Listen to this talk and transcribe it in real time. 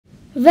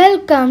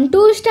Welcome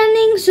to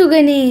Stunning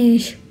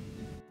Suganesh.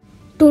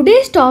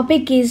 Today's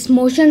topic is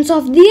motions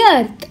of the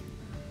earth.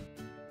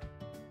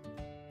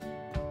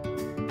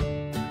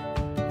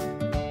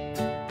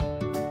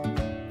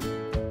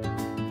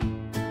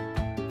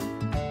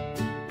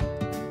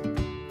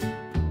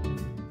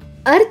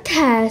 Earth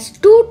has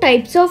two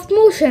types of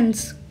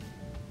motions.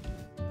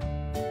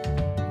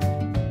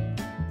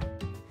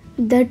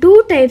 The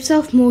two types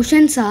of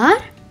motions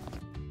are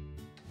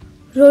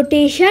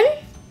rotation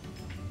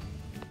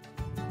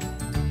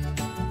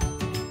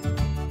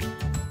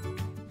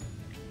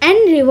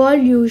and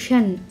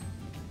revolution.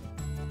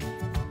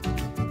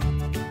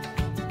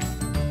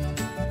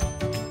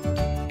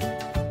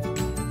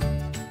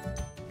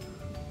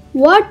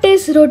 What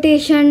is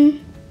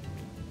rotation?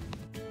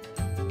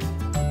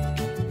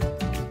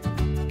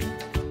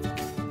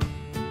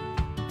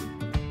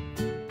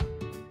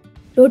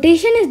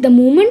 Rotation is the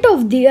movement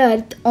of the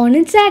earth on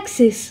its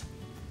axis.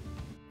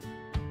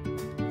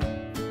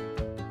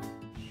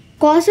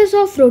 Causes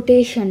of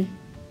rotation.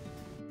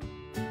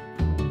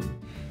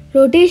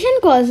 Rotation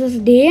causes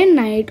day and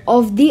night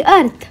of the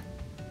earth.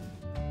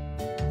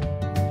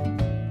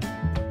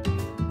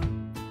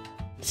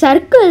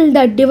 Circle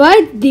that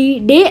divides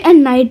the day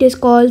and night is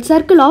called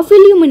circle of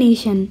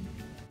illumination.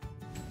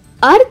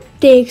 Earth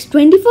takes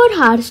 24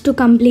 hours to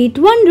complete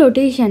one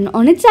rotation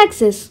on its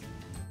axis.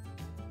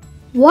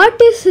 What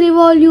is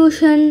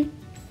revolution?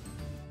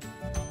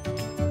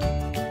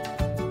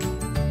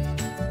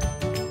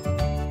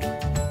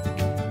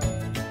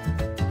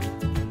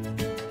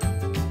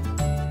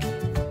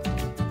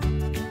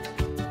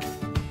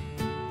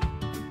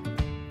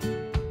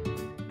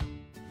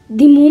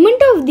 The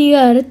movement of the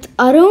earth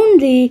around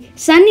the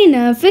sun in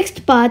a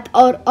fixed path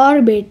or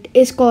orbit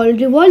is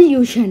called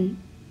revolution.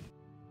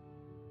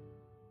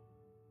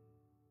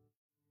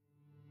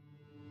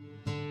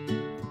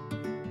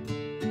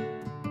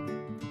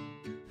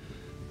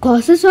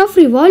 Causes of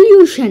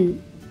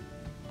revolution.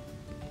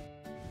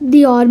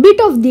 The orbit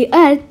of the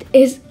earth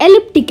is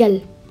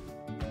elliptical.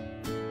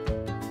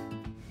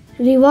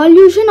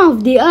 Revolution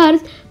of the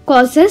earth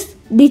causes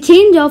the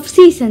change of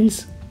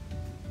seasons.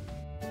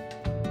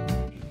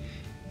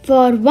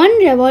 For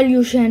one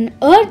revolution,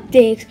 earth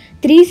takes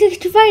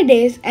 365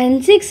 days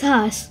and 6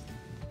 hours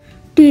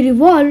to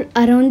revolve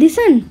around the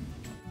sun.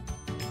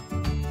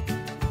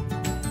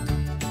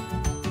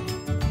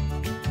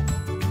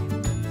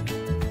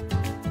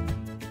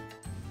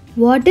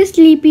 What is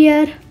leap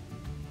year?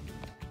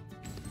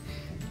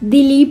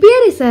 The leap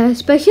year is a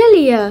special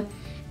year.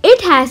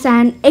 It has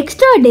an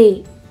extra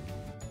day.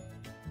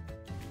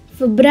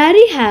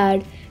 February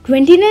had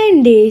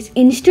 29 days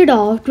instead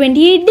of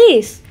 28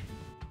 days.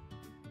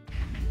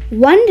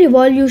 One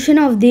revolution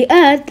of the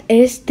earth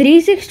is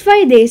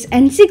 365 days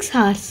and 6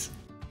 hours.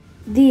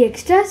 The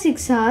extra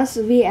 6 hours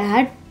we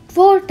add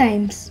 4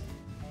 times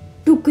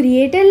to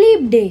create a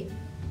leap day.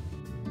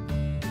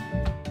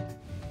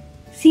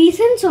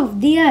 Seasons of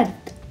the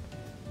earth.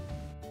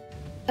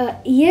 A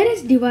year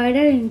is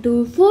divided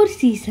into 4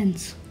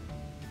 seasons: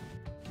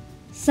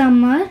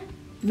 summer,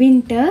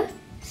 winter,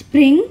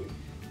 spring,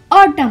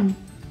 autumn.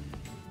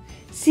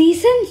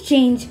 Seasons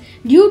change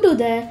due to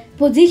the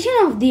position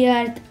of the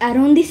earth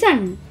around the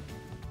sun.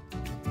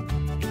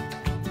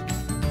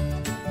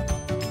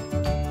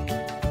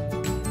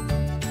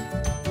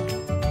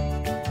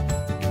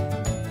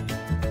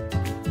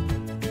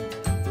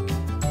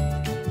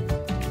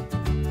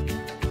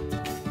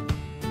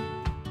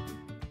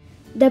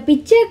 The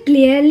picture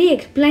clearly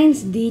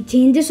explains the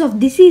changes of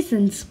the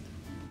seasons.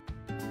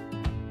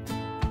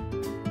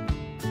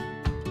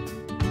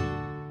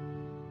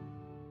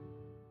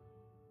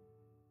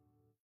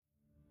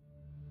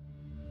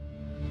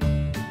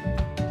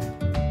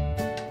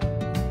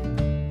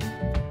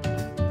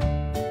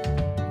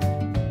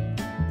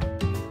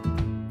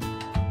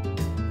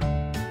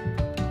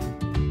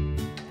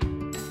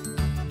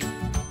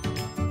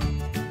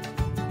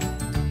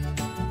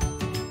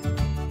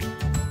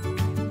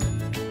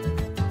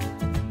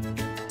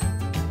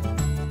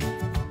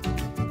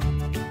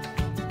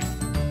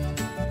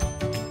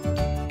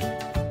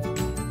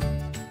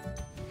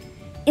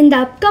 In the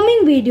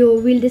upcoming video,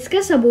 we'll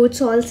discuss about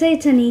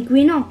solstice and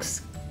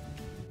equinox.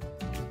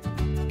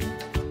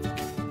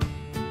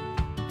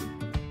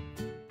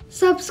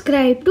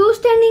 Subscribe to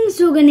Stunning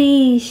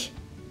Suganesh.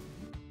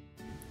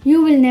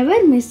 You will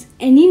never miss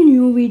any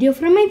new video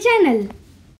from my channel.